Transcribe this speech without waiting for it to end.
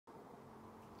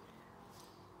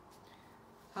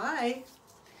Hi,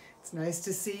 it's nice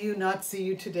to see you, not see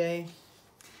you today.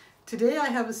 Today I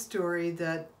have a story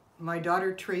that my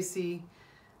daughter Tracy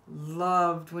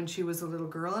loved when she was a little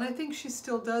girl, and I think she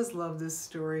still does love this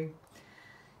story.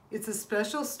 It's a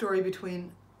special story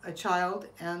between a child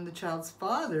and the child's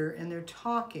father, and they're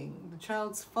talking. The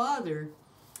child's father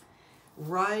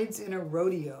rides in a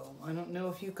rodeo. I don't know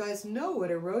if you guys know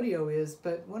what a rodeo is,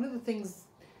 but one of the things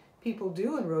people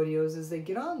do in rodeos is they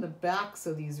get on the backs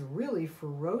of these really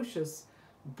ferocious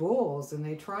bulls and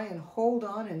they try and hold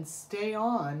on and stay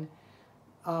on.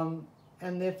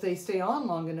 And if they stay on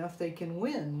long enough, they can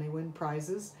win. They win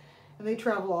prizes. And they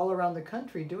travel all around the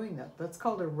country doing that. That's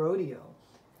called a rodeo.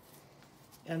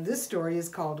 And this story is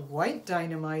called White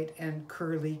Dynamite and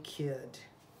Curly Kid.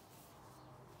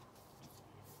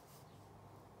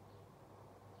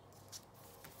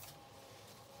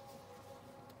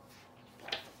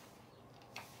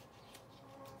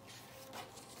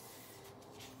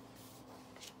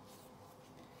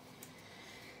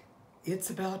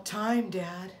 It's about time,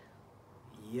 Dad.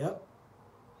 Yep.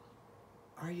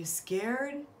 Are you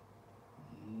scared?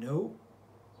 Nope.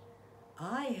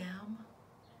 I am.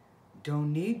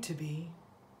 Don't need to be.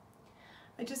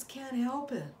 I just can't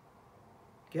help it.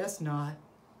 Guess not.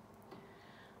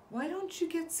 Why don't you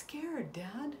get scared,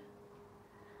 Dad?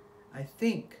 I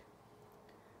think.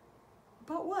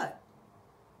 About what?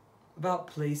 About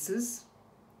places.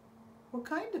 What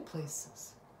kind of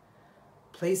places?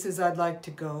 Places I'd like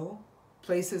to go.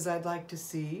 Places I'd like to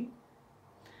see.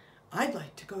 I'd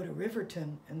like to go to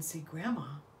Riverton and see Grandma.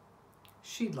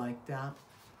 She'd like that.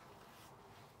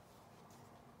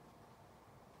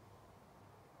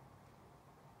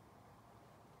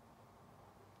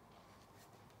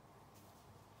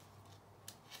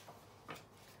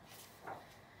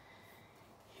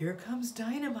 Here comes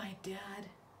Dynamite, Dad.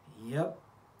 Yep.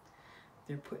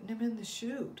 They're putting him in the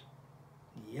chute.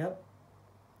 Yep.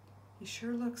 He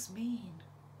sure looks mean.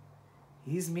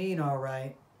 He's mean, all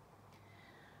right.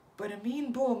 But a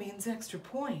mean bull means extra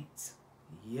points.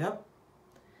 Yep.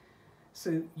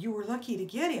 So you were lucky to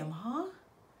get him, huh?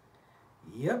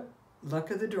 Yep,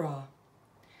 luck of the draw.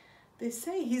 They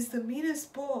say he's the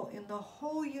meanest bull in the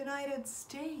whole United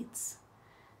States.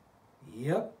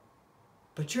 Yep.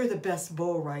 But you're the best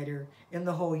bull rider in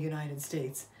the whole United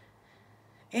States.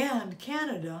 And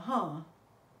Canada, huh?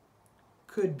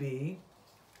 Could be.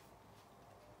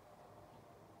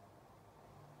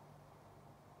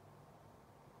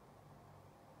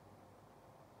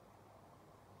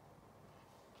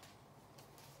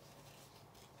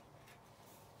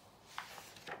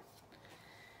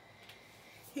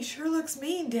 He sure looks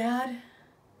mean, Dad.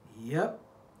 Yep.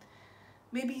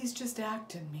 Maybe he's just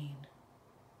acting mean.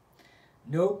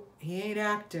 Nope, he ain't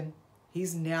acting.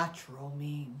 He's natural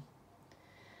mean.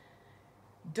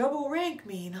 Double rank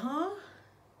mean, huh?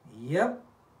 Yep.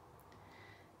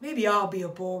 Maybe I'll be a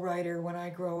bull rider when I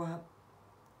grow up.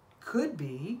 Could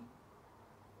be.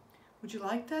 Would you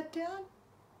like that, Dad?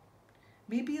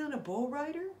 Me be on a bull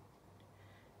rider?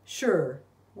 Sure,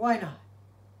 why not?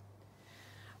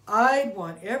 I'd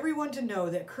want everyone to know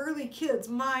that Curly Kid's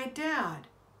my dad.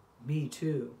 Me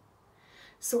too.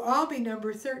 So I'll be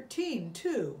number 13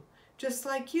 too, just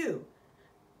like you.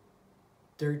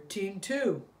 13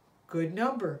 too, good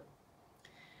number.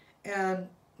 And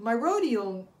my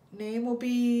rodeo name will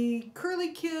be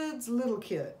Curly Kid's Little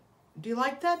Kid. Do you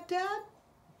like that, Dad?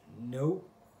 Nope.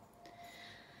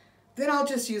 Then I'll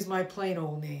just use my plain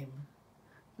old name,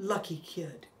 Lucky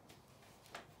Kid.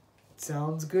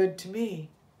 Sounds good to me.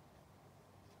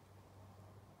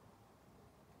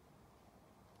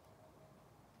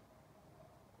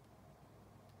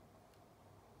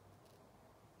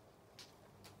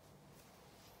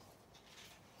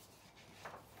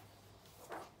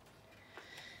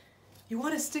 You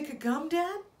want a stick of gum,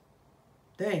 Dad?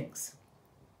 Thanks.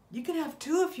 You can have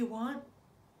 2 if you want.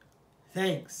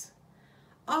 Thanks.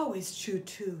 Always chew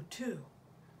 2, too.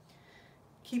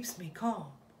 Keeps me calm.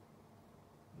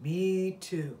 Me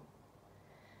too.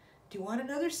 Do you want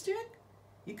another stick?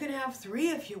 You can have 3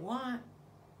 if you want.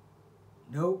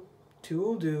 Nope, 2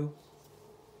 will do.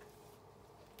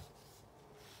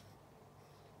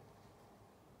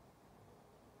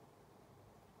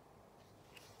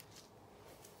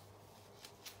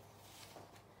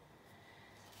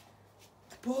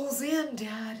 Bull's in,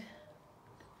 Dad.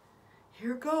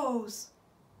 Here goes.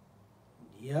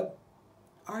 Yep.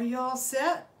 Are you all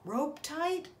set? Rope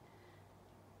tight?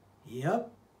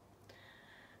 Yep.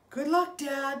 Good luck,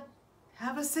 Dad.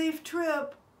 Have a safe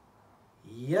trip.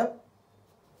 Yep.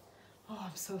 Oh,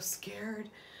 I'm so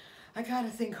scared. I gotta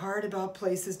think hard about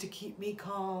places to keep me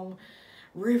calm.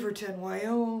 Riverton,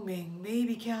 Wyoming,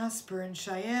 maybe Casper and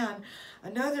Cheyenne.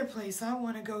 Another place I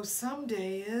want to go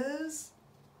someday is...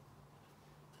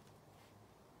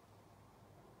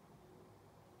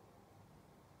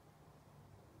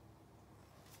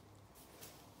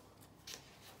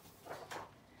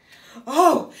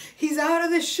 Oh, he's out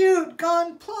of the chute,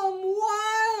 gone plumb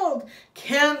wild.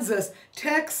 Kansas,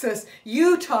 Texas,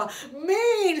 Utah,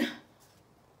 Maine.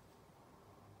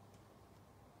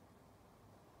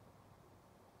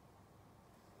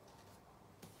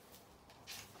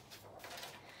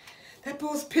 That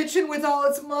bull's pitching with all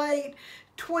its might.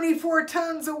 24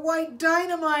 tons of white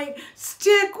dynamite.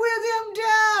 Stick with him,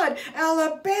 Dad.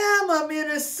 Alabama,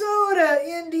 Minnesota,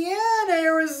 Indiana,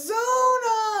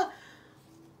 Arizona.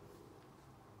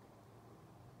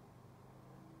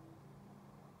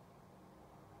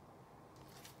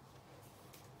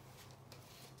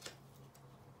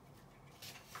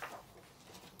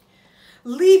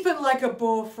 Leaping like a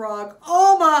bullfrog,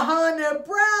 Omaha,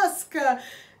 Nebraska,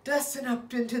 dusting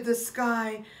up into the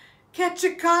sky.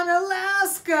 Ketchikan,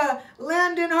 Alaska,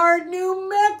 landing hard, New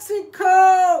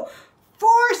Mexico. 4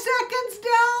 seconds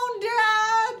down,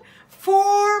 Dad.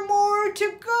 4 more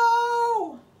to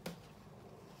go.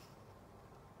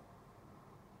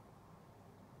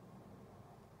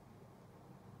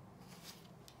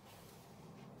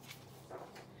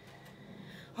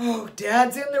 Oh,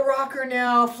 Dad's in the rocker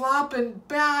now, flopping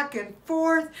back and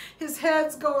forth. His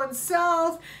head's going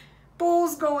south,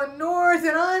 bull's going north,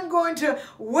 and I'm going to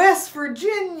West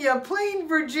Virginia, Plain,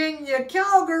 Virginia,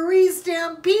 Calgary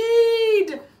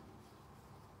Stampede.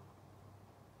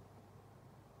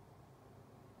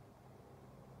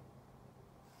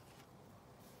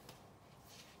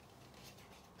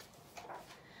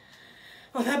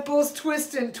 Oh, that bull's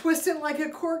twisting like a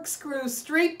corkscrew,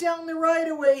 straight down the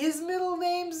right-of-way. His middle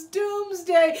name's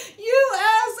Doomsday.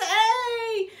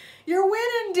 USA! You're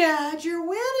winning, Dad, you're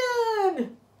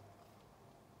winning!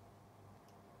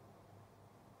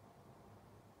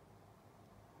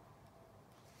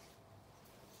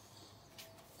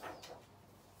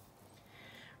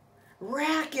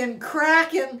 Racking,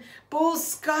 cracking, bull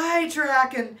sky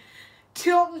tracking,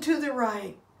 tilting to the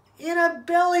right. In a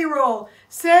belly roll.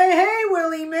 Say, hey,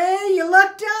 Willie Mae, you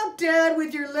lucked out, Dad,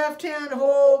 with your left-hand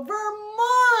hold.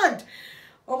 Vermont!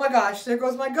 Oh my gosh, there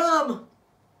goes my gum.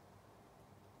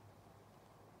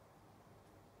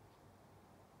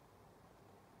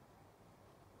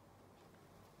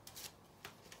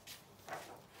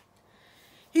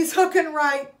 He's hooking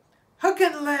right,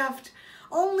 hooking left.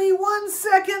 Only 1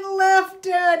 second left,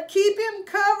 Dad. Keep him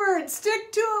covered.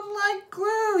 Stick to him like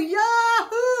glue.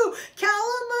 Yahoo!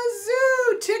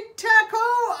 Kalamazoo!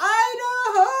 Tic-tac-hoe!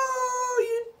 Idaho!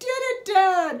 You did it,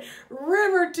 Dad!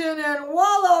 Riverton and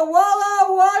Walla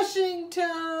Walla,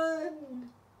 Washington!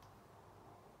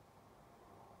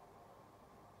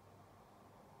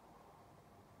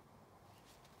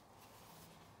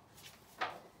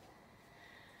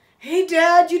 Hey,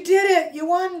 Dad, you did it. You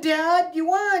won, Dad. You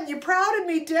won. You prouded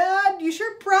me, Dad. You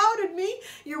sure prouded me.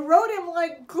 You wrote him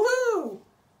like glue.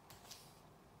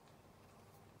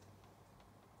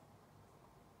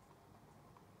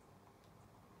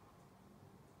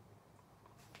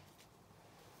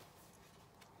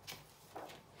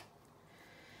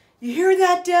 You hear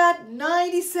that, Dad?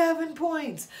 97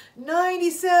 points.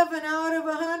 97 out of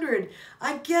 100.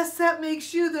 I guess that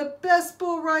makes you the best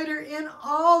bull rider in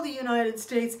all the United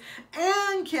States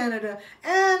and Canada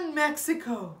and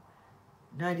Mexico.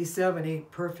 97 ain't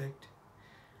perfect.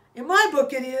 In my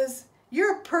book it is.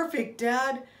 You're perfect,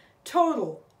 Dad.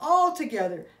 Total, all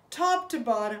together, top to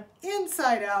bottom,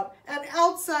 inside out, and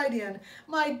outside in.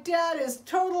 My dad is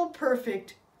total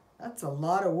perfect. That's a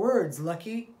lot of words,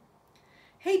 Lucky.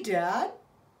 Hey, Dad,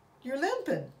 you're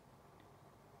limping.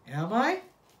 Am I?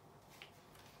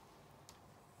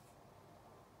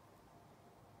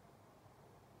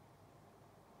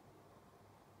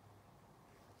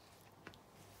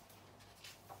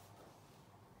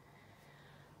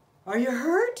 Are you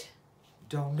hurt?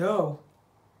 Don't know.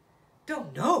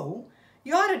 Don't know?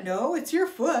 You ought to know. It's your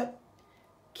foot.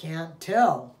 Can't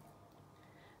tell.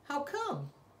 How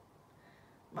come?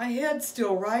 My head's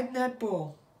still riding that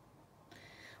bull.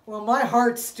 Well, my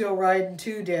heart's still riding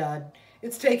too, Dad.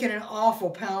 It's taken an awful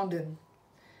pounding.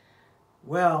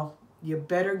 Well, you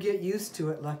better get used to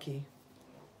it, Lucky.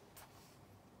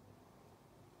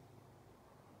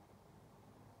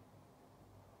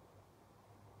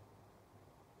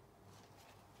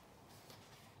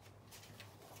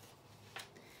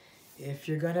 If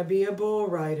you're gonna be a bull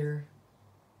rider,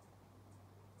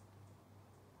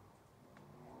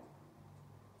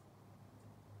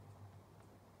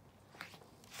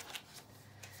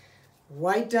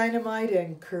 White Dynamite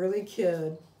and Curly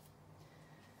Kid.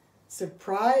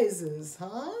 Surprises,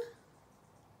 huh?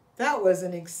 That was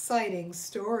an exciting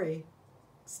story.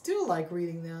 Still like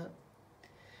reading that.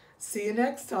 See you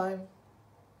next time.